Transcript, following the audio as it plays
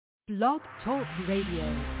Blog Talk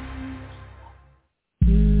Radio.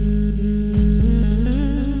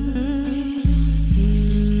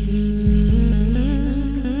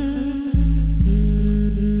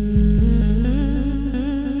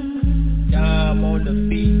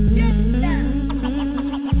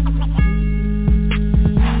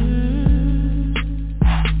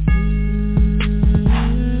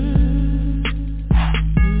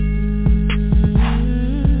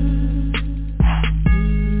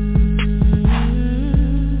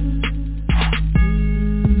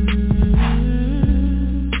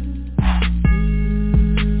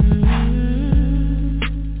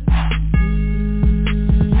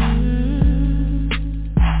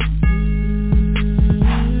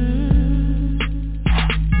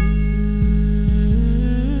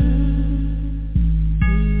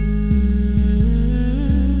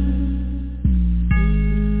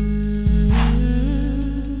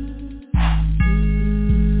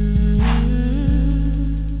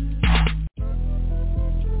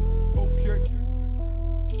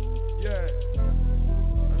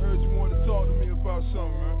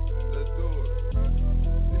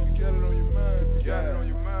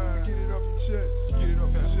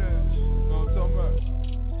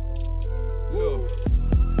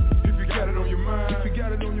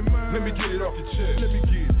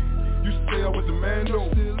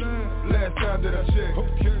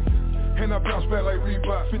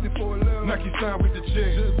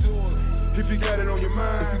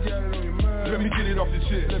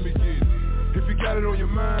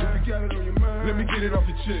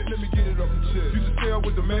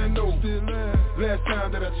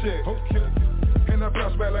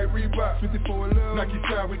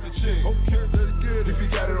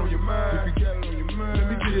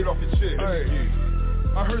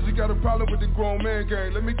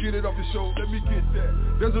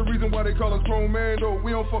 There's a reason why they call us grown man though.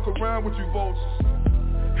 We don't fuck around with you vultures.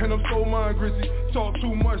 And I'm so mind grizzy. Talk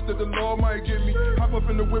too much that the law might get me. Hop up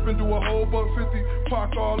in the whip and do a whole $150.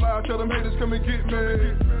 Park all out, tell them haters come and get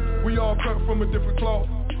me. We all cut from a different cloth.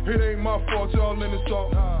 It ain't my fault, y'all in the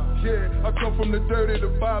salt. Yeah, I come from the dirt at the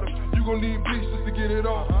bottom. You gon' need bleach just to get it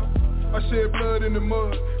off. I shed blood in the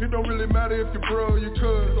mud. It don't really matter if you're bro or your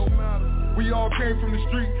cuz. We all came from the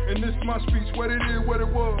street, and this my speech. What it is, what it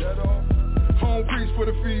was. Home preach for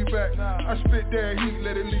the feedback. I spit that heat,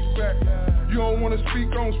 let it leak back. You don't wanna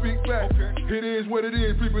speak, don't speak back. It is what it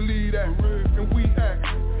is, we believe that. And we act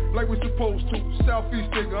like we supposed to.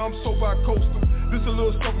 Southeast nigga, I'm so bi-coastal. This a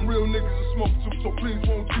little something real niggas will smoke too. So please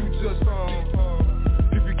won't you just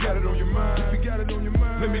if you got it on your mind,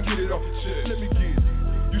 let me get it off your chest. Let me get it.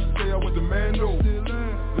 You say I was the man though.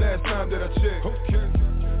 Last time that I checked.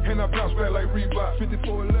 And I bounce back like Reebok.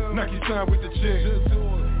 5411. Nike signed with the check.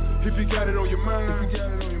 If you got it on your mind,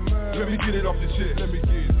 let me get it off your chest. Let me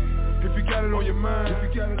get it. If you got it on your mind,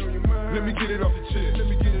 let me get it off your chest. Let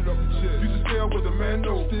me get it off your chest. You just say I was a man,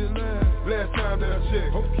 no. Last time that I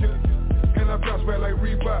checked. And I bounce back like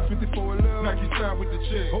Reebok. 5411. Nike signed with the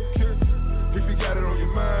check. If you got it on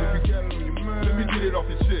your mind, let me get it off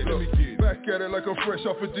your chest. Let me get it. Back at it like I'm fresh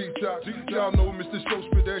off a detox. Y'all know Mr. Show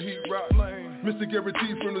spit that heat rock. Mr.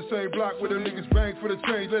 Guarantee from the same block where them niggas bang for the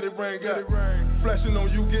change. Let it rain, got it. Flashing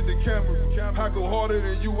on you, get the camera. I go harder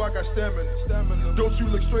than you, I got stamina. Don't you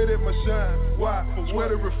look straight at my shine. Why? Swear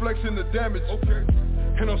the reflection, the damage.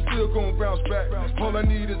 And I'm still gon' bounce back. All I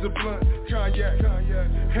need is a blunt, cognac.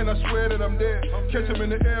 And I swear that I'm dead. Catch him in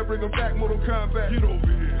the air, bring him back, Mortal Kombat. Get over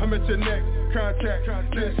here. I'm at your neck,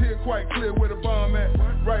 contact. This here quite clear where the bomb at.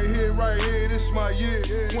 Right here, this my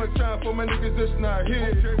year. One time for my niggas that's not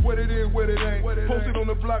here. What it is, what it ain't. Post it on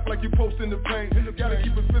the block like you posting the paint. Gotta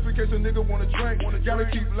keep it fifth in case a nigga wanna drink. Gotta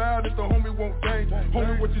keep loud if the homie won't dang.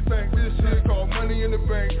 Homie, what you think? This shit called money in the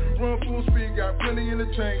bank. Run full speed, got plenty in the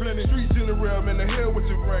tank. Streets in the realm, in the hell with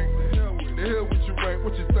your rank. The hell with your rank,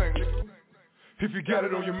 what you think? If you got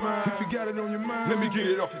it on your mind, let me get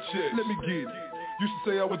it off your chest. Let me get it. Used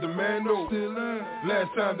to say I was the man, though.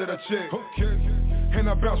 Last time that I checked. And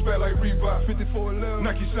I bounce back like Reebok. 5411.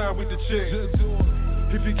 Nike signed with the check.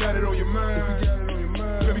 If you got it on your mind,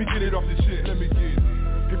 let me get it off your chest. Let me get it.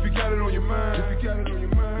 If you got it on your mind,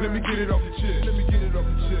 let me get it off your chest. Let me get it off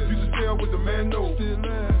your chest. Used to say I was the man, though.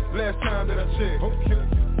 Last time that I checked.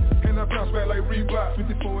 And I bounce back like Reebok.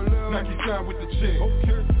 5411. Nike signed with the check.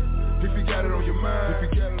 If you got it on your mind,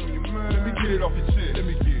 let me get it off your chest. Let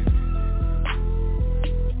me get it.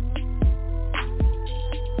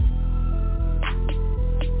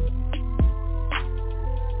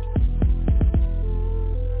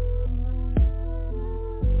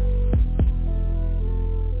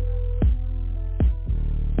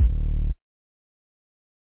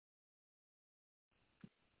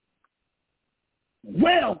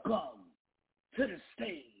 Welcome to the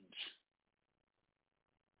stage.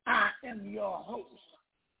 I am your host,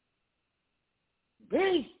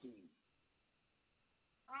 Beastie.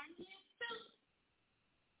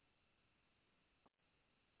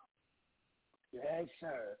 Yes,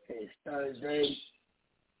 sir. It's Thursday.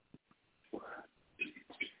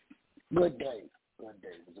 Good day. Good day.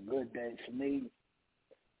 It was a good day for me.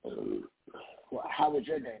 Well, how was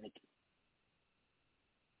your day, Nikki?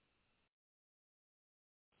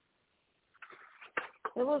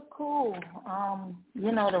 It was cool.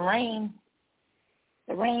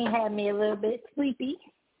 The rain had me a little bit sleepy,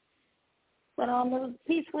 but it was a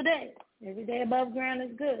peaceful day. Every day above ground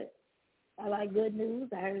is good. I like good news.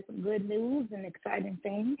 I heard some good news and exciting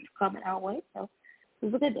things coming our way, so it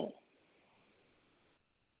was a good day.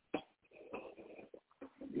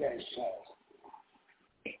 Yes,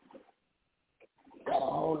 sir. Got a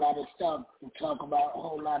whole lot of stuff to talk about, a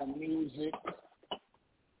whole lot of music.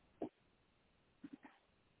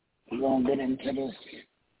 We're going to get into this.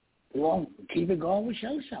 We're going to keep it going with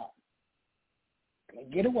Show Shop. Can't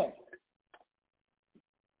get away.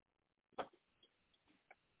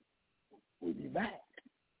 We'll be back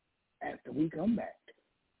after we come back.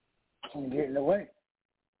 Can't get away.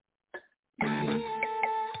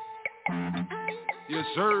 Yes,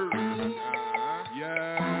 sir.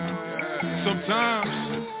 Yeah.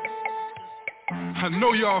 Sometimes I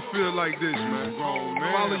know y'all feel like this, man.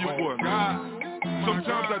 Follow your boy, man.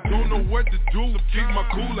 Sometimes I don't know what to do. Keep my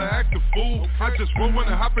cool or act a fool. I just won't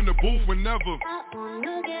wanna hop in the booth whenever.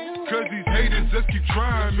 Cause these haters just keep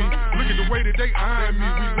trying me. Look at the way that they eyeing me.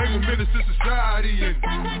 We label menace to society, and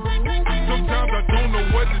sometimes I don't know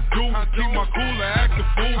what to do. Keep my cool or act a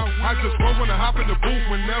fool. I just won't wanna hop in the booth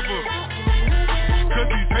whenever. Cause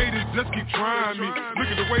these haters just keep trying me. Look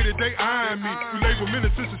at the way that they eyeing me. We label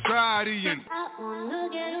menace to society, and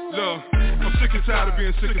look, I'm sick and tired of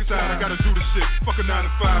being sick and tired. I gotta do the shit. Fuck a 9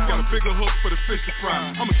 to 5. Got a bigger hook for the fish to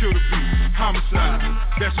fry. I'ma kill the beat. Homicide.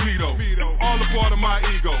 That's me though. All a part of my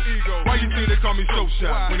ego. Why you think they call me Show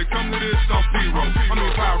Shot? When it come to this, I'm Pyro. I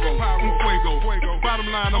mean Pyro. Un Fuego. Bottom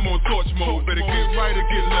line, I'm on torch mode. Better get right or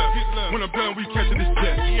get left. When I'm done, we catching this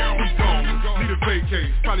jet. We gone. Need a vacate.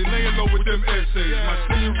 Probably laying low with them essays. My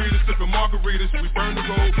senoritas sipping margaritas. We burn the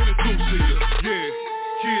road in a two-seater. Yeah.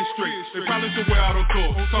 Kids straight, they probably should wear out on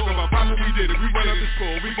tour. Talking about how we did it, we run up the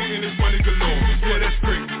score. We getting this money galore. Yeah, that's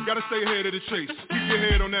great, gotta stay ahead of the chase. Keep your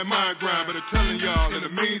head on that mind grind. But I'm telling y'all, in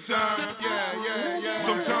the meantime,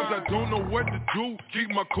 sometimes I don't know what to do.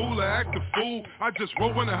 Keep my cool or act a fool. I just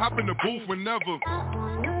won't wanna hop in the booth whenever.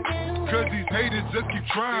 Cause these haters just keep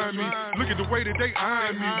trying me. Look at the way that they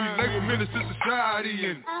eyeing me. We label menace to society,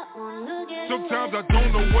 and sometimes I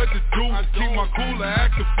don't know what to do. Keep my cool or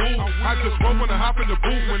act a fool. I just won't wanna hop in the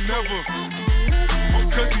booth whenever.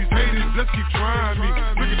 Cause these haters just keep trying me.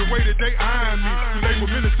 Look at the way that they eyeing me. We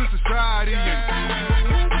label menace to society,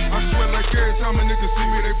 and I swear like every time a nigga see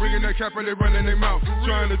me, they bringing that cap and they running their mouth,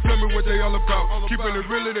 trying to tell me what they all about. Keeping it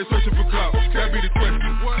real, they searching for clout. That be the question.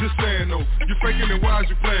 Just saying though, you faking it, why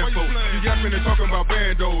is you playing for? You yapping and talking about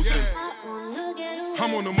bandos, and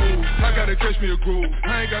I'm on the move. I gotta catch me a groove.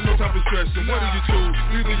 I ain't got no time for stressing. What do you choose?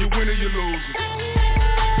 Either you win or you lose.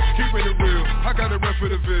 Keeping it real, I got a rep for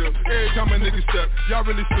the Ville. Every time a nigga step, y'all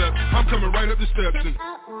really step. I'm coming right up the steps, and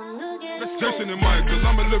Jason and Michael,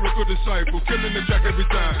 I'm a lyrical disciple, killing the track every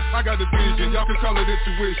time. I got the vision, y'all can call it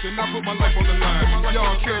intuition. I put my life on the line.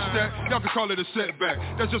 Y'all catch that? Y'all can call it a setback.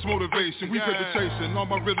 That's just motivation. We paper chasing. All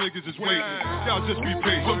my real niggas is waiting. Y'all just be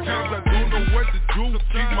patient. Sometimes I don't know what to do.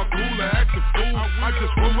 Keep my cool or act a fool. I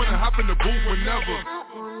just won't wanna hop in the booth whenever.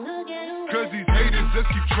 Cause these haters just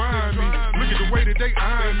keep trying me. Look at the way that they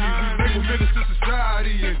eyeing me. We label menace to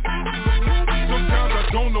society, and sometimes I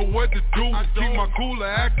don't know what to do. Keep my cool or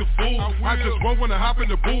act a fool. I just won't wanna hop in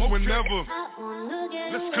the booth whenever.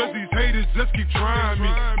 Cause these haters just keep trying me.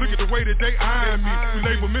 Look at the way that they eyeing me. We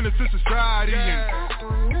label menace to society, and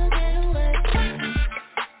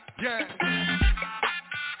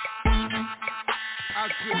I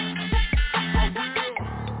will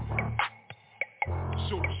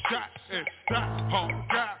shoot shots and stop. All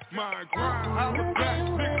got my grind. I'm a black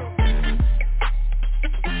nigga.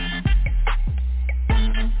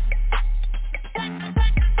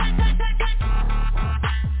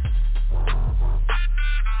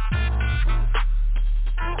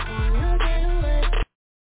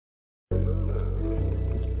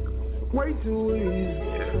 Way too easy.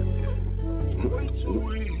 Way too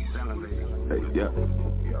easy. Hey, yeah.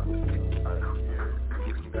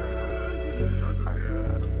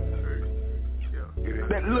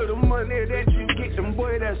 That little money that you get, them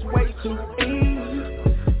boy, that's way too easy.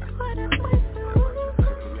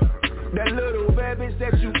 That little baby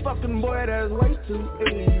that you fucking, boy, that's way too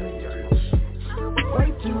easy.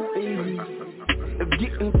 Way too easy. If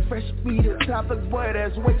getting fresh be the topic, boy,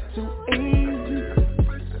 that's way too easy.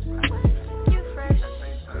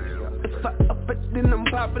 If I up it, then I'm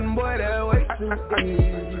popping, boy, that's way too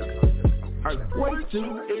easy. Way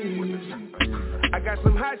too easy. I got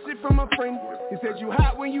some hot shit from a friend. He said you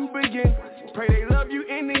hot when you begin. Pray they love you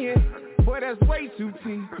in the end. Boy, that's way too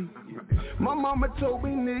teasy. My mama told me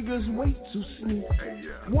niggas way too sneaky.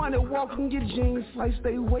 Wanna walk and get jeans, slice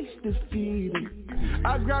they waist is feeding.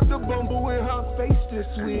 I grabbed the bumble in her face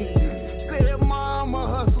this week. Said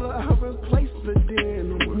mama hustler, I replaced the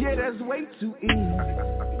denim. Yeah, that's way too easy.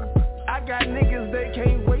 I got niggas they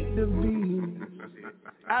can't wait to be.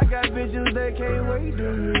 I got bitches they can't wait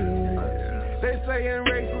to meet. They sayin'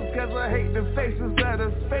 racist cause I hate the faces that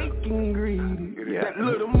are fake and greedy. Yeah. That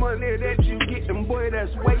little money that you gettin', boy,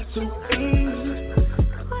 that's way too easy.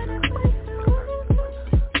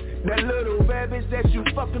 That little bad bitch that you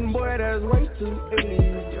fucking, boy, that's way too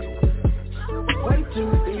easy. Way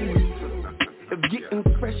too easy. If getting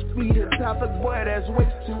fresh be the topic, boy, that's way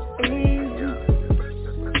too easy.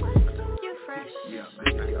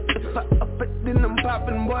 If I up it, then I'm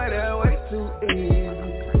poppin', boy, that way too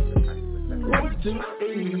easy. Way too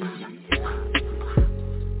easy.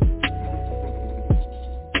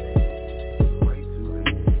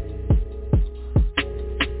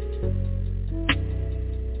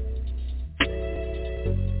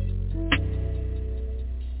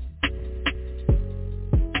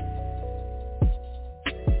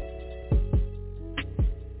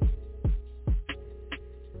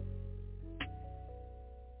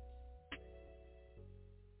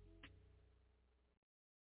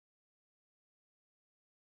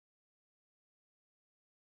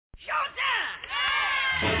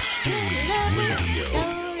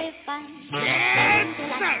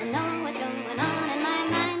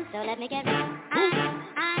 Let me get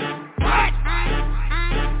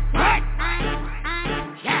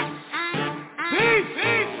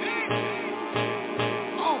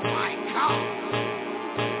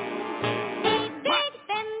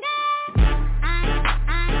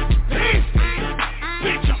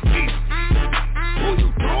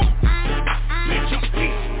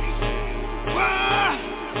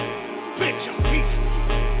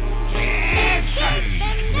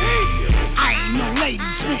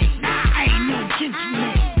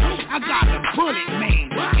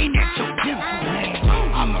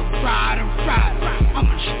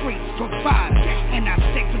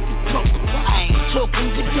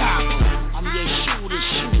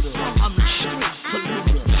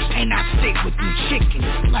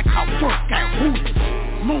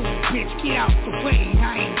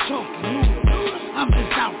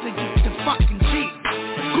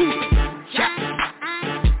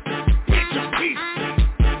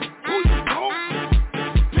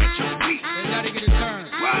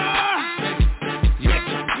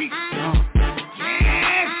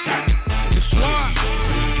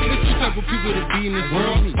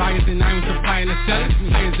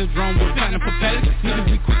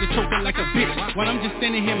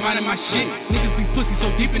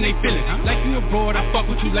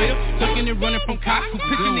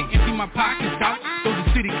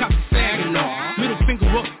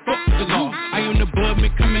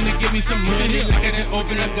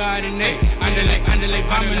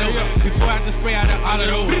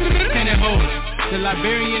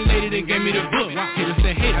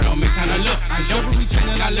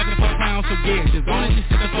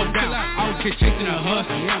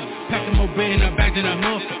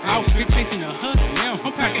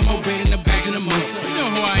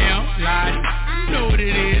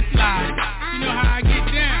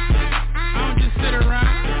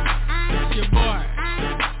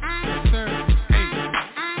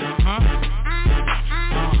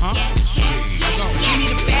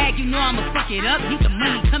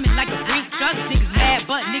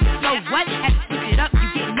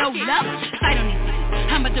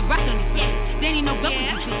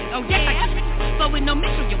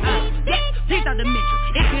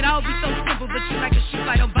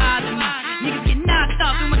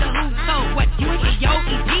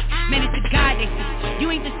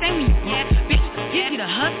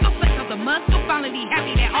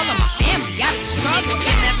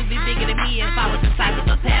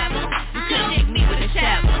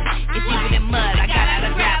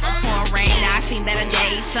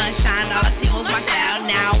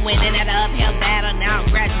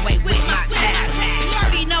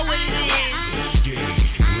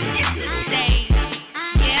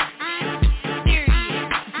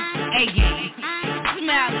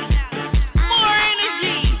More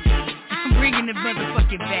energy. Bringing the motherfucker.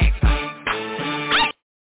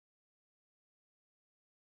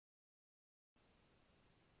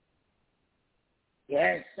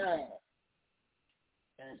 Yes, sir.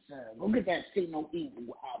 Yes, sir. Go get that See No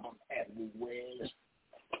Evil album everywhere.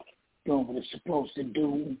 Doing what it's supposed to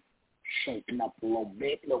do. Shaking up a little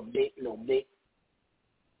bit.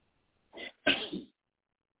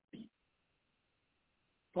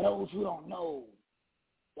 For those who don't know,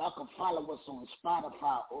 y'all can follow us on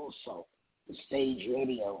Spotify also. The Stage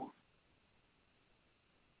Radio.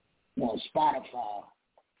 On Spotify.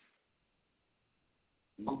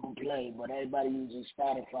 Google Play, but everybody uses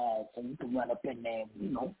Spotify, so you can run up in there, you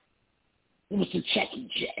know. Give us a checky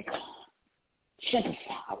check. Check us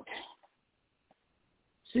out.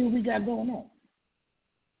 See what we got going on.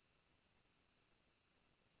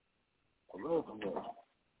 For real.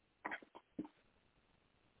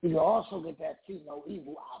 You can also get that See No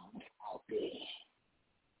Evil album out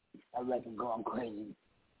there. I reckon going crazy.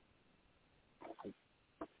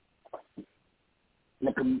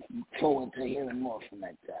 Looking forward to hearing more from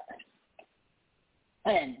that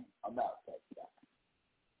guy. And about that guy.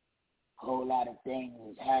 Whole lot of things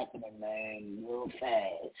is happening, man, real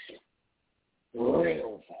fast.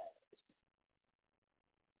 Real fast.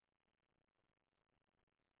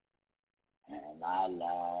 And I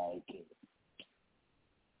like it.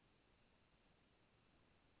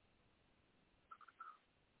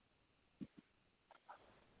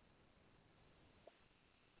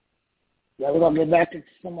 Yeah, we're going to get back to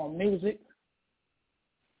some more music.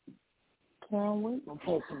 Can't wait. We'll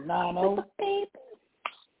play some 9-0.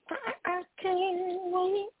 I can't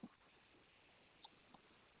wait.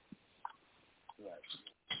 Right.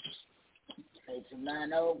 Play some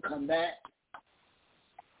 9-0, come back.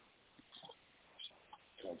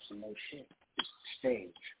 Talk some more shit. Stage.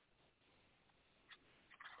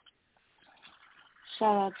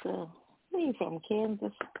 Shout out to me from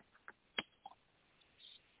Kansas.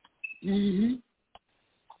 Mm-hmm.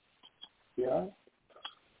 Yeah.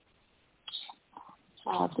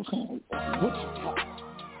 Shout out to Kansas.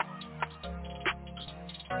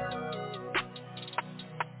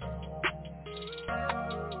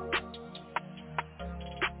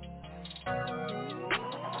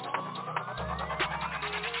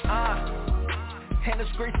 In the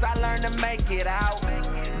streets I learned to make it out.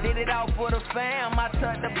 Did it all for the fam, I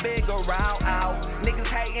took the bigger route out. Niggas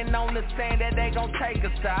hating on the saying that they gon' take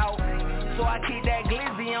us out. So I keep that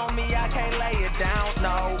glizzy on me, I can't lay it down,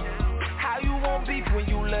 no. How you want beef when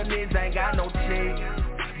you little niggas ain't got no chick?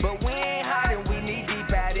 But we ain't hiding, we knee deep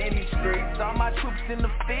out in these streets. All my troops in the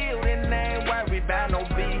field and they ain't worried about no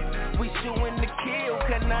beef. We shootin' to kill,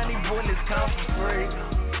 cause none of these bullets come for free.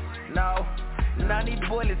 No. None of these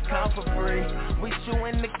bullets come for free. We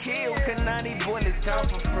shootin' to kill, cause none of these bullets come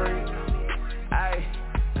for free. Ayy,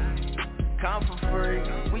 come for free.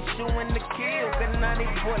 We shootin' to kill, cause none of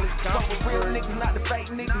these bullets come for free. Real niggas, not the fake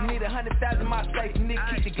niggas. Need 100,000 my safe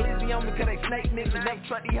niggas. Keep the glizzy on me, cause they snake niggas. Never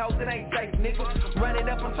trust these hoes, it ain't safe, nigga. Run it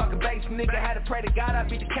up, I'm talking base, nigga. Had to pray to God, I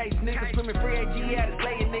beat the case, nigga. Screaming free AG, had to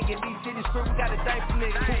slay a nigga. These cities screw, we got a day for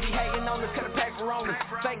niggas. Who be hating on us, cut the paper on us.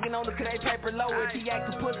 Faking on us, cause they paper low. If he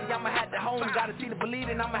actin' pussy, I'ma have to hold him. Gotta see the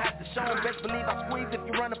believing, I'ma have to show him. Best believe I squeeze if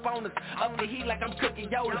you run up on us. Up the heat like I'm cooking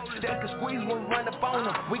Yoda. They can squeeze when we run up on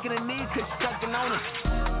them. We gonna need cause you sucking on us.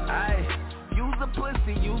 Ayy, use a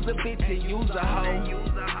pussy, use a bitch, and use a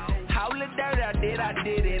hoe. All the dirt I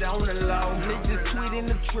did it on the low. Niggas tweet in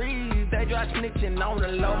the trees, they dry snitching on the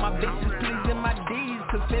low. My bitches pleasing my D's,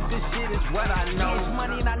 cause pimpin' shit is what I know. It's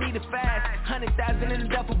money and I need it fast, 100,000 in a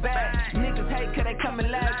duffel bag. Niggas hate cause they coming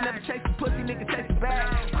last, never chase the pussy, nigga chase the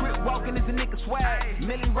bag. Crip walking is a nigga swag,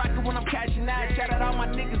 Millie rockin' when I'm cashing out. Shout out all my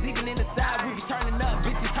niggas even in the side, we be turning up,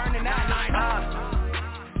 bitches turning out.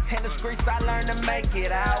 In the streets I learned to make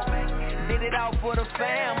it out. Did it all for the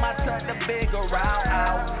fam, I took the bigger route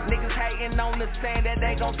out. Niggas hating on the saying that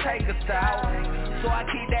they gon' take us out. So I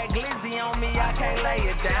keep that glizzy on me, I can't lay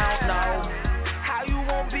it down, no. How you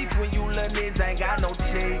want beef when you little niggas ain't got no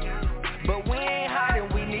chick? But we ain't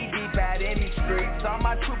hiding, we knee deep out in these streets. All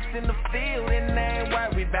my troops in the field and they ain't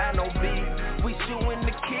worried about no beef. We shootin'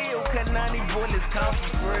 to kill, cause none of these bullets come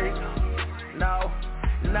for free. No.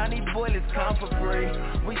 None of these bullets come for free.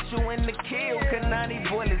 We shootin' to kill, cause none of these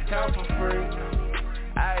bullets come for free.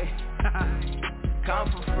 Ayy, come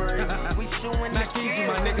for free. We shootin' to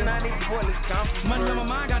kill, my nigga. None of these bullets come for free. Money on my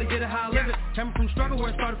mind, gotta get it how I live it. Coming from struggle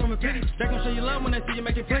where it started from a pity. They gon' show you love when they see you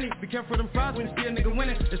making plenty. Be careful of them frauds when you see a nigga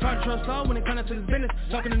winning. It's hard to trust soul when it comes to this business.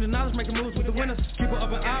 Talking in the knowledge, making moves with the winners. Keep it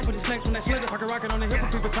up an eye for the snakes when they slither. Rocket rocket on the hip,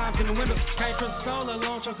 people times in the window. Can't trust a soul, let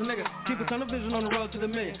alone trust a nigga. Keep a ton of vision on the road to the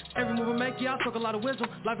million. Every move I make, yeah, I spoke a lot of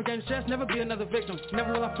wisdom. Life against chest, never be another victim.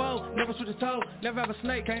 Never will I fold, never switch a toe. Never have a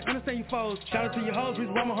snake, can't understand you foes. Shout out to your hoes,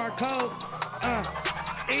 reason why my heart cold.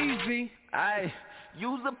 Easy. Ayy,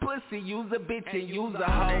 Use a pussy, use a bitch, and use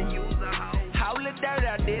a hoe. All the dirt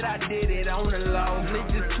I did it on the low.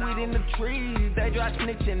 Snitches tweeting the trees, they dry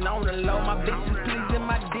snitching on the low. My bitches pleasing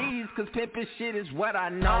my D's, cause pimpin' shit is what I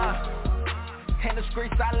know. In the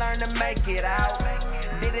streets I learned to make it out.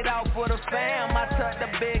 Did it all for the fam, I took the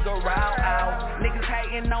bigger route out. Niggas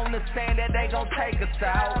hating on the saying that they gon' take us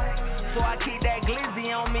out. So I keep that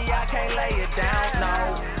glizzy on me, I can't lay it down,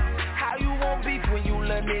 no. How you want beef when you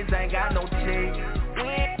little niggas ain't got no chick? We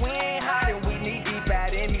ain't hiding, we need deep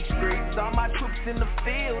out in these streets. All my troops in the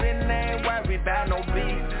field and they ain't worried about no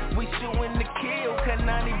beef. We shootin' to kill, cause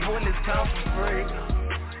none of these bullets come for free.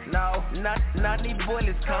 No, none of these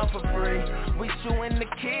bullets come for free. We shootin' to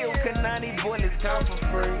kill, cause none of these bullets come for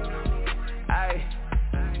free. Ay,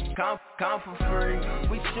 come for free.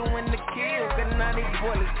 We shootin' to kill, cause none of these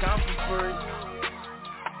bullets come for free.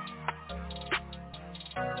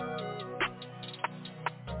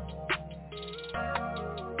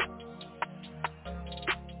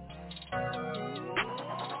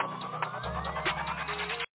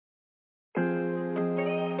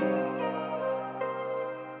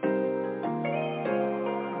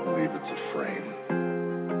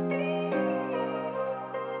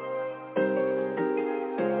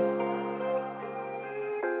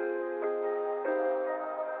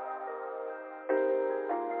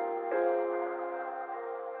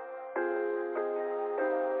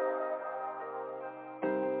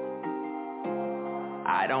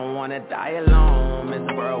 I don't wanna die alone, miss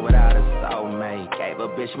the world without a soulmate. Gave a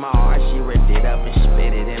bitch my heart, she ripped it up and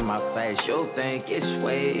spit it in my face. You'll think it's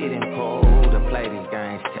sweet and cool to play these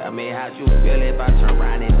games. Tell me how'd you feel if I turned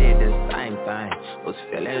around and did the same thing. Was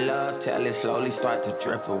feeling love till it slowly start to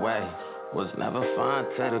drift away. Was never fun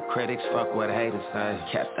till the critics fuck what haters say.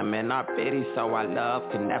 Kept them in our pity so our love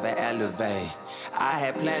could never elevate. I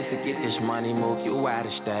had plans to get this money, move you out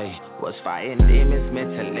of state. Was fighting demons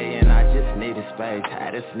mentally and I just needed space.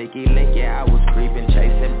 Had a sneaky link, yeah I was creeping,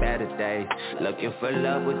 chasing better days. Looking for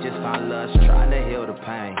love with just found lust, trying to heal the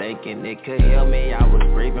pain. Thinking it could heal me, I was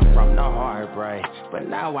grieving from the heartbreak. But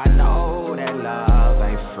now I know that love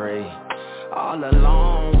ain't free. All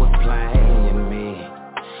alone was playing me.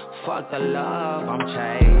 Fuck the love, I'm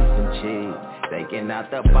chasing cheap. Thinking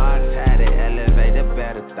out the box, had to elevate to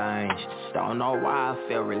better things. Don't know why I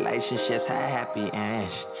feel relationships had happy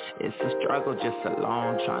ends. It's a struggle just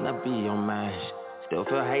alone, trying to be your man. Still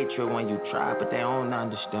feel hatred when you try, but they don't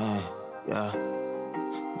understand. Yeah,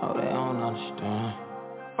 no they don't understand.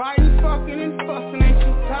 Fighting, fucking, and fussing, ain't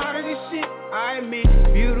you tired of this shit? I admit,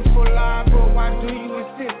 beautiful lie, but why do you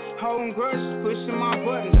insist? Holding grudges, pushing my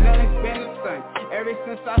buttons, nothing's been the same. Ever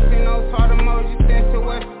since I seen those heart emojis sent to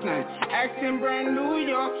what's his name. Acting brand New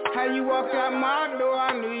York, how you walked out my door.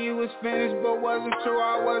 I knew you was finished, but wasn't sure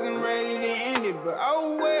I wasn't ready to end it. But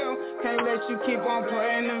oh well, can't let you keep on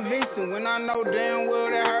playing the victim when I know damn well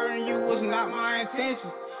that hurting you was not my intention.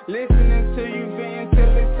 Listening to you vent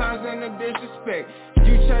until it turns into disrespect.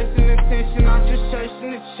 You chasing attention, I'm just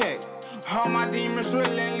chasing the check. All my demons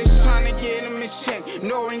relentless, trying to get them in check.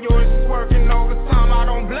 Knowing yours is working overtime, I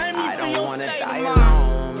don't blame you. I don't wanna die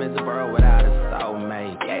alone, miss the world without a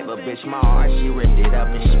soulmate. Gave a bitch my heart, she ripped it up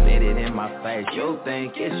and spit it in my face. You'll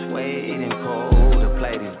think it's sweet and cool to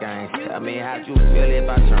play these games. Tell me how'd you feel if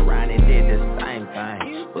I turned around and did the same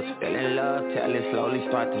thing. Was feeling love till it slowly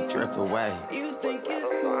start to drift away. You think it's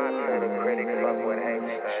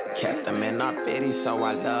kept them in our pity so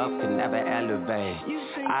our love could never elevate.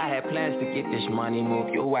 I had plans to get this money,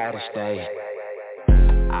 move you out of state.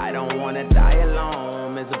 I don't wanna die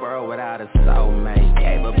alone, miss a world without a soulmate.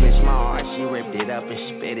 Gave a bitch my heart, she ripped it up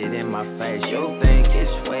and spit it in my face. You'll think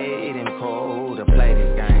it's sweet and cool to play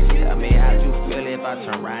these games. Tell me how'd you feel if I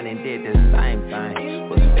turned around and did the same thing.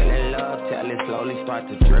 Was feeling love till it slowly start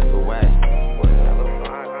to drift away.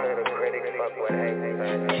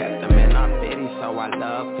 Kept them in our pity so our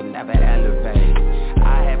love could never elevate.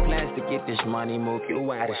 I had plans to get this money, move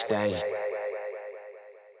you out of state.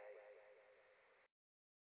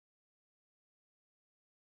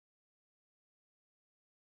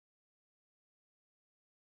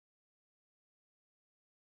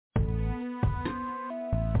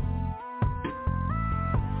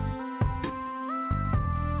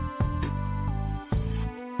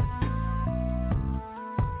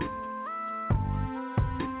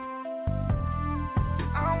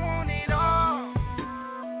 I want it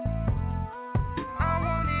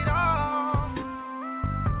all.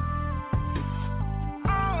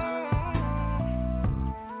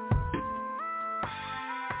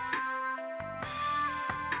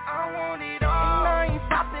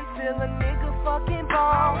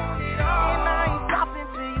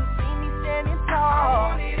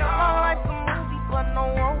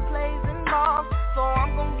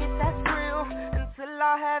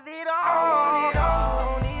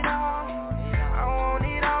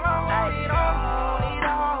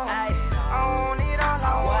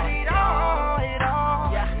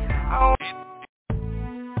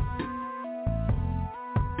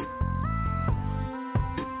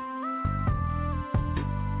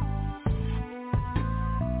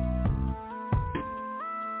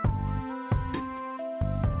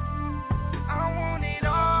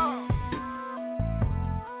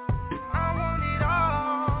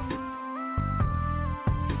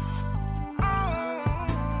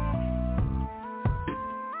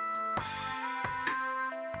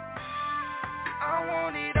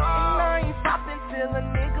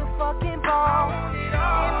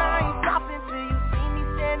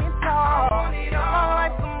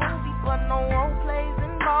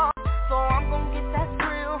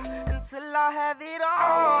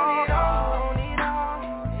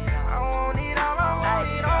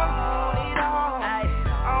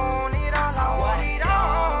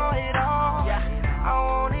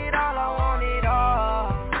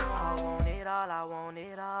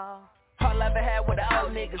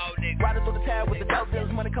 old niggas. Riding through the town with the dope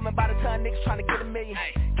deals, money coming by the ton, niggas trying to get a million.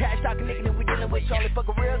 Cash talking niggas that we dealing with, you only fuck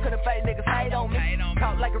a real, couldn't fake niggas hate on me.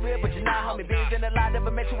 Talk like a real, but you're not homie. Beans in the line,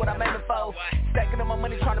 never mention what I'm aiming for. Stacking up my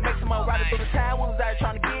money, trying to make some more. Riding through the town, we was out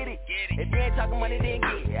trying to get it. If you ain't talking money, then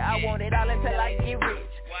get it. I want it all until I get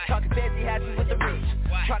rich. Talking fancy houses with the rich.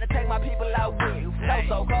 Trying to take my people out with. Flow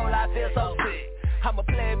so cold, I feel so sick. I'm a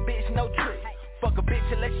player, bitch, no trick. Fuck a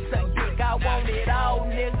bitch and let you suck dick. I want it all,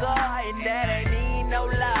 nigga, and that ain't even no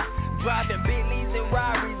lie. Driving Bentleys and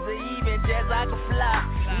Rarries, or even jets I can fly.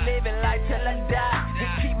 Living life till I die, to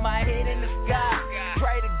keep my head in the sky.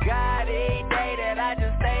 Pray to God every day that I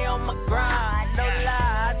just stay on my grind. No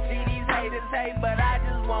lie, I see these haters hate, but I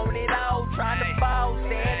just want it all. Trying to fall,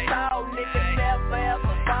 stand tall, nigga never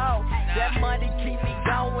ever fall. That money keep me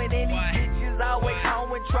going, and these bitches always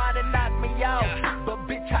home and trying to knock me out. But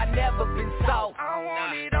bitch, I never been soft. I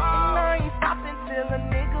want it all, and I ain't stopping till a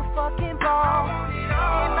nigga fucking ball. And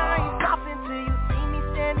I ain't stopping till you see me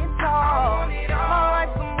standing tall. My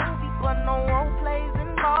life's a movie, but no role plays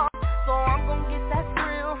involved. So I'm gon' get that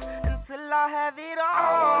thrill until I have it all.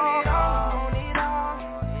 I want it all, I want it all.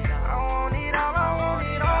 I want it all, I want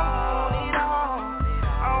it all.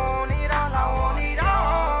 I want it all, I want it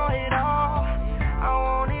all. It all. I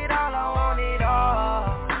want it all, I want it all.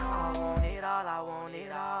 I want it all, I want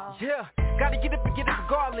it all. Yeah, gotta get up and get it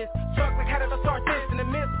regardless. Drugs like how did I start this in the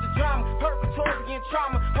midst of the drama? Purgatory and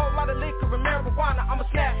trauma, whole lot of liquor and marijuana. I'm a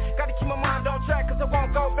snap, gotta keep my mind on track, cause I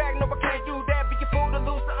won't go back, no I can't do that. Be your fool to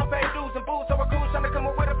lose to unpaid dues and booze, so I cool trying to come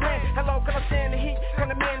up with a plan. Hello, can I stand the heat,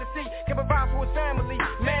 come the man to see, keep a vibe for his family.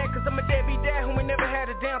 Man, cause I'm a deadbeat dad who ain't never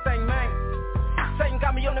had a damn thing, man. Satan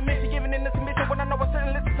got me on a mission, giving in the submission when I know I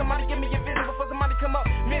shouldn't listen. Somebody give me a vision before somebody come up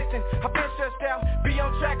missing. I've been stressed out, be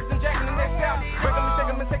on track cause I'm jacking the next out. Break them and shake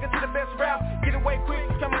them and take it to the best route. Get away quick,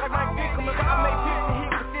 coming like Mike Vick. Coming but I made 50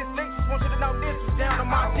 hit with this lick. Just want you to know this was down on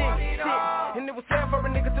my dick. And it was fair for a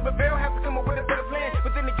nigga to rebel, have to come up with a better plan.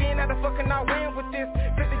 But then again, how the fuck can I win with this?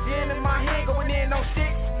 50 gin in my hand, going in on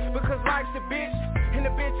sticks. Because life's a bitch, and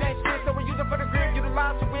the bitch ain't shit. So we use it for the grip,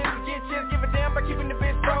 utilize the win to get chills. Give a damn by keeping the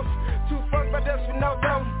bitch broke. Two fucks by dust with no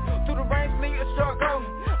dough. Through the rain, sleet, or struggle.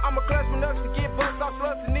 I'm a clutch enough to get bucks off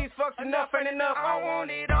sluts, and these fucks enough ain't enough. I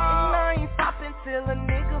want it all, and I ain't stopping till a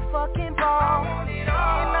nigga fucking ball. I want it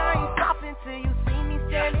all, and I ain't stopping till you see me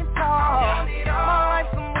standing tall. I want it all. My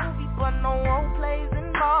life's a movie, but no role plays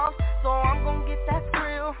involved. So I'm gon' get that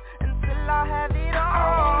thrill until I have it all.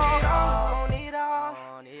 I want it all, I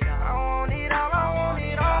want it all. I want it all, I want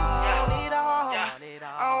it all.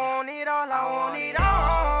 I want it all, I want it all,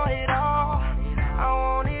 I want it all. It all.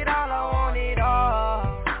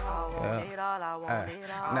 I want it all, I want it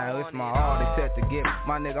all. Now it's my all, they set to give.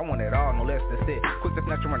 My nigga, I want it all, no less than sit. Quick to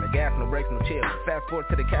snatch and run the gas, no brakes, no chill. Fast forward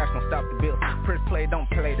to the cash, don't stop the bill. Prince play, don't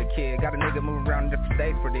play the kid. Got a nigga moving around in different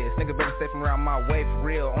states for this. Nigga better stay from around my way for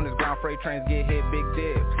real. On this ground, freight trains get hit, big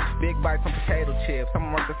dibs. Big bites on potato chips.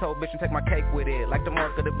 I'ma work this whole bitch and take my cake with it. Like the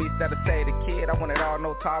mark of the beast that'll say the kid. I want it all,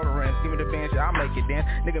 no tolerance. Give me the bench, yeah, I'll make it then.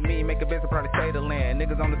 Nigga, me make a business, probably say the land.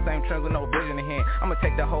 Niggas on the same trends with no vision in hand. I'ma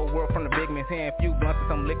take the whole world from the big man's hand. Few blunts and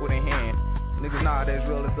some liquid in hand. Niggas nah, that's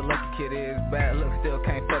real as the lucky kid is. Bad look, still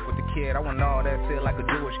can't fuck with the kid. I want all that shit like a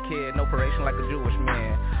Jewish kid. No paration like a Jewish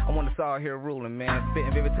man. I want us all here ruling, man.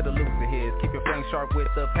 Spitting vivid to the lucid his. Keep your flame sharp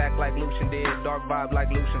with the pack like Lucian did. Dark vibe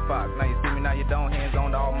like Lucian Fox. Now you see me, now you don't. Hands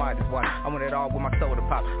on the almighty's watch. I want it all with my soda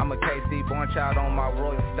pop. I'm a KC born child on my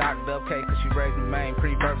royal stock. Dove cake cause she raised me main.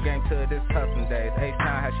 Pre-birth game to this custom days.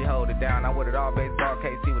 H-time how she hold it down. I want it all baseball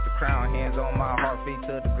KC with the crown. Hands on my heart, feet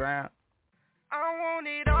to the ground. I want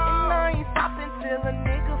it all, and I ain't stopping till a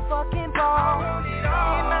nigga fucking ball. I want it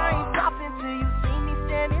all, and I ain't stopping till you see me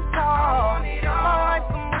standing tall. I want it all. My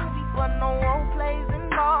life's a movie, but no role plays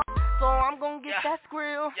involved. So I'm gon' get that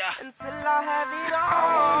skrill until I have it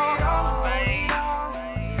all. I want it all,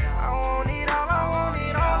 I want it all. I want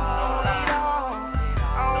it all, I want it all.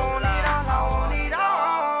 I want it all, I want it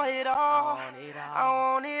all. It all. I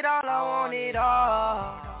want it all, I want it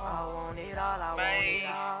all. I want it all, I want it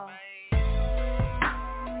all.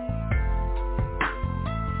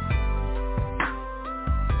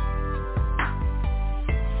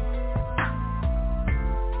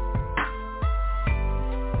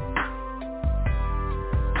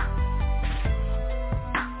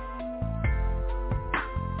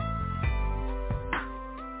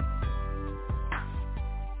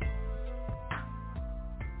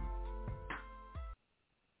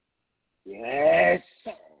 Yes.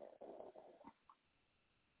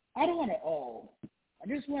 I don't want it all. I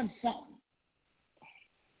just want something.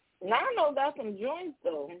 Nano got some joints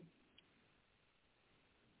though.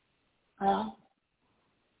 Huh?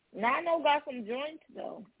 Nano got some joints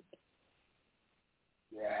though.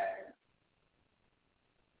 Yeah.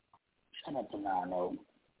 Shout out to Nano.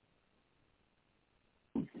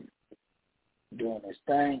 Doing his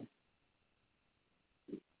thing.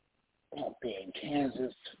 Out there in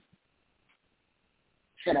Kansas.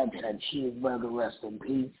 Shout out to that cheeseburger, rest in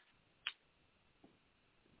peace.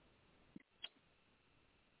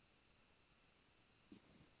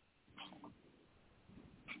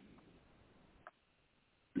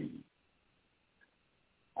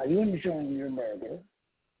 Are you enjoying your burger?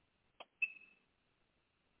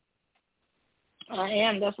 I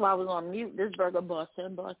am. That's why I was on mute. This burger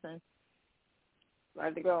busting.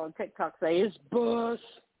 Like the girl on TikTok say, it's bus.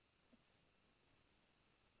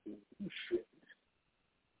 Shit.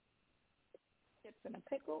 Chips and a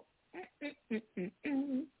pickle.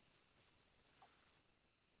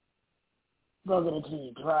 Burger to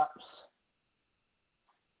the drops.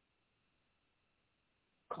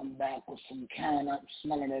 Come back with some can up,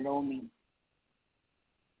 smelling it on me.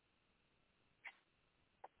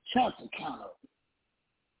 Shout to count up.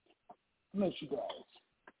 Miss you guys.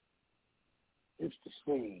 It's the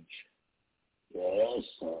stage. Yes,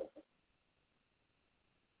 sir.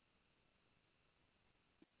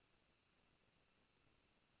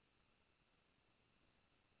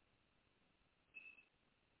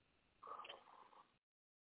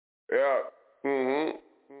 Yeah.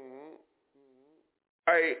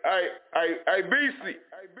 Hey, BC.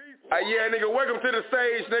 Yeah, nigga, welcome to the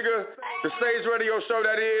stage, nigga. The stage radio show,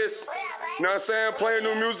 that is. You know what I'm saying? Playing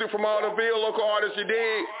new music from all the Ville local artists, you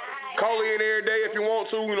dig? Call in every day if you want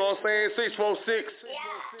to, you know what I'm saying?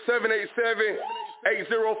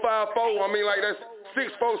 646-787-8054. I mean, like, that's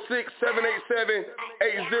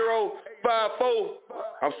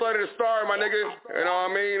 646-787-8054. I'm starting to start, my nigga. You know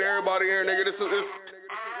what I mean? Everybody here, nigga. This is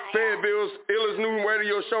Fayetteville's illest new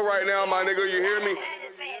radio show right now, my nigga. You hear me?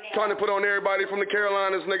 Trying to put on everybody from the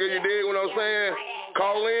Carolinas, nigga. You dig what I'm saying?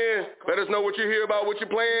 Call in. Let us know what you hear about what you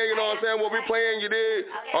playing. You know what I'm saying? What we playing, you dig?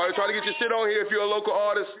 All right, try to get your shit on here if you're a local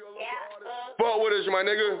artist. Fuck with us, my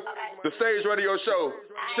nigga. The stage radio show.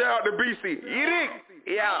 Shout out to BC. You dig?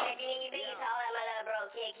 Yeah.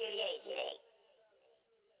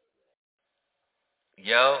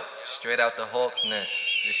 Yo, straight out the Hawk's Nest.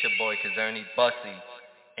 This your boy Kazerny Bussy,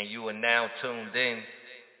 and you are now tuned in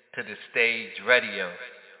to the stage radio.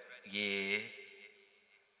 Yeah.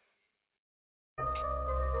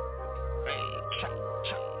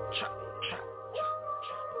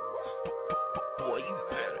 Boy, you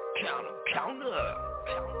better count up.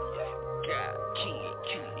 God, can't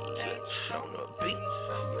on the beat,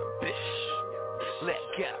 yeah, bitch. Let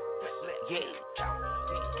go, yeah.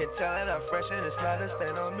 Can tell that I'm fresh and it's not a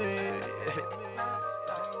stain on me.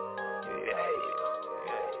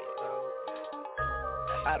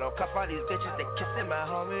 I don't cuff all these bitches, they kissing my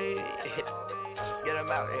homie. Get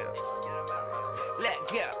them out here. Let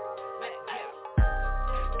go.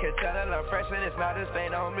 Can tell that I'm fresh and it's not a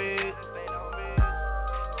stain on me.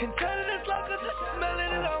 Can tell that it's like I'm just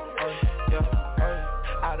smelling it on me.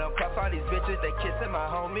 I don't cuff all these bitches, they kissing my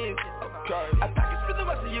homie. I pack it for the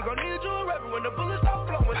rest of you gon' need your rapper when the bullets start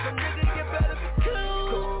flowing. Some niggas get better be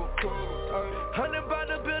cool. 100 by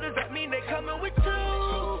the builders, that mean they coming with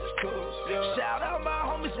two. Shout out my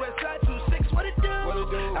homies, Westside 26, what it do?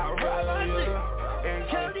 I ride my dick and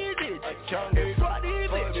count these bitches and fuck these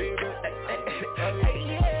bitches. Hey,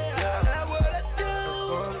 yeah, that's what I do.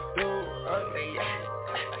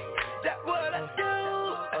 That's what I do.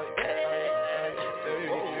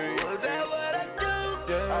 That's what I do.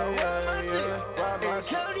 I ride my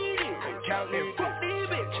dick and count these bitches and fuck these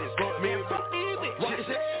bitches. Man, fuck these bitches.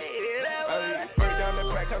 Break down the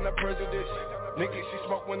crack on the president. Nigga, she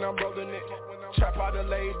smoke when I'm rolling it. Trap out the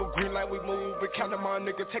label, green light we move. But counting my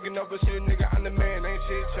nigga, taking over shit, nigga, I'm the man, ain't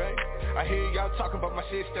shit change. I hear y'all talking about my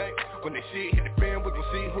shit stank. When this shit hit the fan, we gon'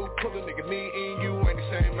 see who pullin', nigga, me and you ain't the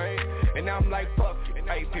same, man. And I'm like, fuck it,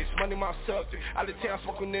 hey, bitch, money my subject. Out of town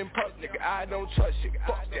smoking in public, nigga, I don't trust shit.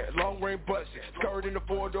 Fuck that, long range bust it. Skirt in the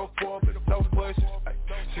 4-door, but no bushes.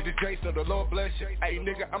 See the J, so the Lord bless you. Hey,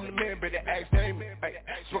 nigga, I'm the man, better ask Damon. Hey,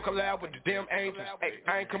 smoke aloud with the damn angels. Hey,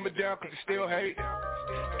 I ain't coming down cause you still hate.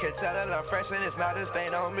 Can tell that I'm fresh and it's not a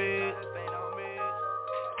stain on me.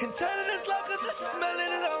 Can tell that it's like I'm just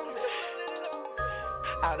smelling it on me.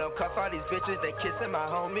 I don't cuff all these bitches, they kissing my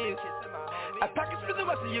homies. I pack it for the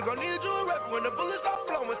rest of you gon' need your rapper when the bullets start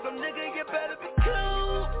flowing. Some nigga get better be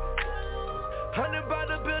cool. 100 by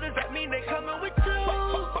the builders, that mean they coming with two.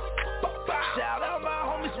 Shout out my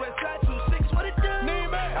homies, Westside 26, what it do?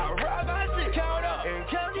 I ride my dick, count up, and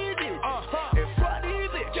count these bitches, and fuck these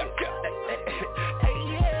bitches. Hey,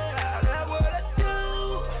 yeah, that's what I do.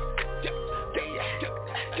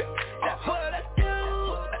 That's what I do.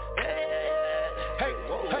 Hey,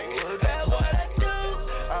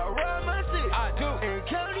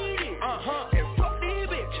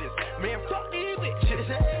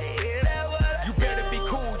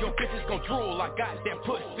 drool. I got that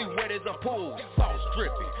pussy wet as a pool. Sauce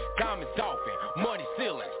dripping, diamonds dolphin, money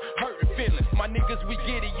ceilings, hurting feelings. My niggas, we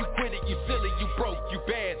get it, you quit it, you silly, you broke, you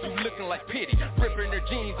bad, you looking like pity. Ripping her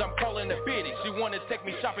jeans, I'm calling her bitty. She wanna take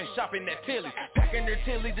me shopping at Tilly's. Packing her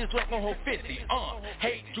Tilly's, just left on her 50.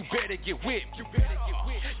 Hate, you better get whipped.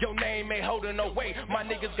 Your name ain't holding no weight. My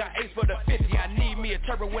niggas got ace for the 50. I need me a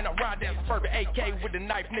turbo when I ride that suburban AK with the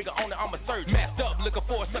knife, nigga on it, I'm a surge. Masked up, looking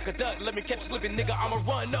for a sucker duck. Let me catch a slipping, nigga, I'ma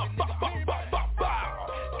run up. Bow, bow, bow, bow, bow.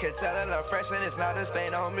 Can tell that I'm fresh and it's not a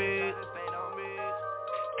stain on me.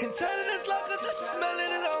 Can tell that it's love cause it's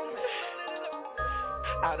smelling it on me.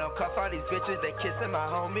 I don't cuff all these bitches, they kissing my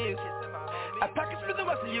homies. I pack a Smith &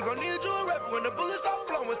 Wesson, you gon' need you a rapper. When the bullets start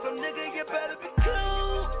flowing, some nigga, you better be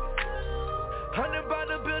cool. 100 by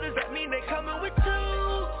the builders, that mean they coming with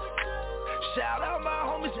you. Shout out my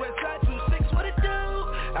homies, Westside 26, what it do?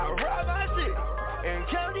 I ride my city, and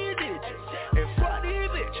count these digits, and fuck these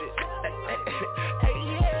bitches. Hey,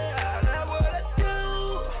 yeah, that's what I do.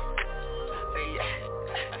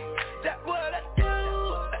 That's what I do.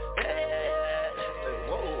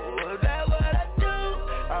 Whoa, that's what I do.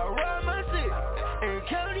 I ride my city, and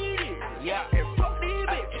count these digits, yeah, and fuck these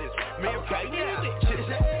bitches. Man, fuck these bitches.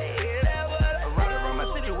 Hey, that's what I ride around my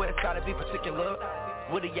city, Westside to be particular.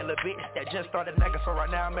 With a yellow bitch that just started nagging, so right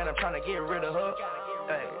now, man, I'm trying to get rid of her.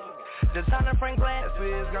 Hey. Designer frame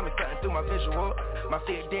glasses, got me cutting through my visual. My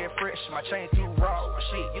feet dead fresh, my chain too raw.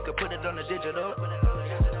 Shit, you can put it on the digital.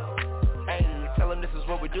 Hey, tell them this is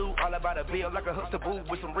what we do. All about a bill like a hooks to boo.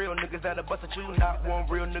 With some real niggas that'll bust at you. Not one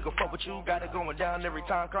real nigga fuck with you. Got it going down every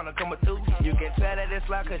time Connor coming through. You can tell that it's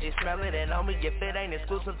loud cause you smell it and on me. If it ain't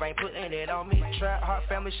exclusive, ain't putting it on me. Trap Heart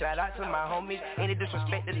family, shout out to my homies. Any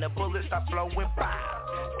disrespect in the bullets, stop flowing by.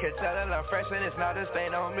 Can tell that I'm fresh and it's not a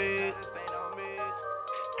stain on me.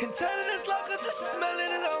 Can tell that it's loud cause you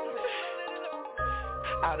smelling it on me.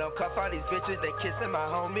 I don't cuff all these bitches, they kissing my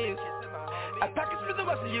homies. I pack a Smith &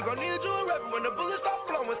 Wesson, you gon' need you a rapper. When the bullets start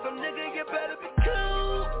flowing, some nigga, you better be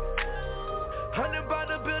cool. 100 by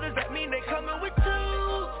the builders, that mean they coming with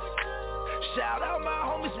you. Shout out my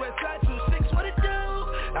homies, Westside 26, what it do?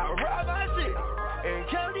 I ride my city, and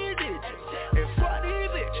count these digits, and fuck these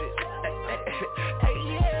bitches. Hey,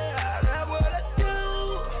 yeah, that's what I do.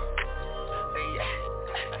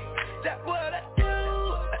 That's what I do.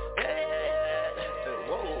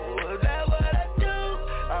 Whoa, that's what I do.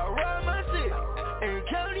 I ride my city and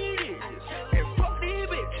count these digits and fuck these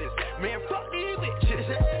bitches. Man, fuck these bitches.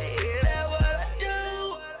 Hey, that's what I do.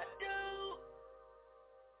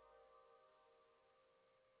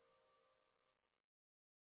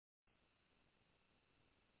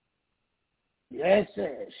 Yes,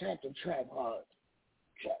 sir. Shut the trap hard.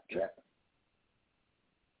 Trap.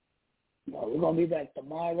 No, we're going to be back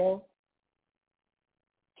tomorrow.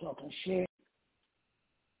 Talking shit.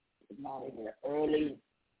 I'm out of here early.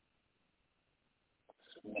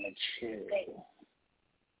 I'm going to chill.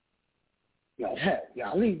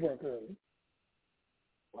 Y'all leave work early.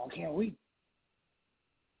 Why can't we?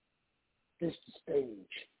 This the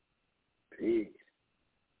stage. Peace.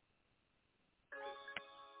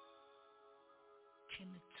 Can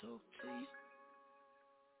I talk to you?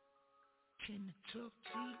 Can I talk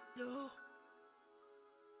to you, though?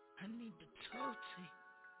 I need to talk to you.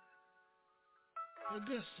 I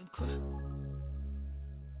got some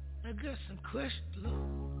questions, Lord.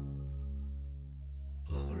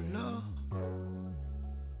 Oh, Lord.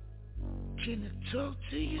 Can I talk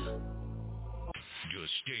to you? Your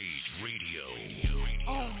stage radio.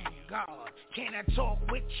 Oh, God. Can I talk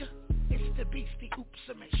with you? It's the beastie oops,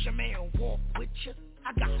 I make your man walk with you.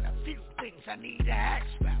 I got a few things I need to ask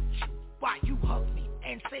about you. Why you hug me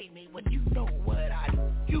and say me when you know what I do?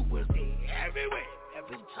 You was there everywhere,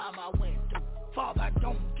 every time I went through. Father,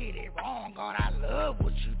 don't get it wrong, God, I love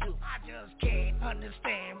what you do. I just can't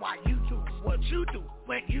understand why you do what you do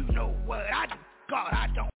when you know what I do.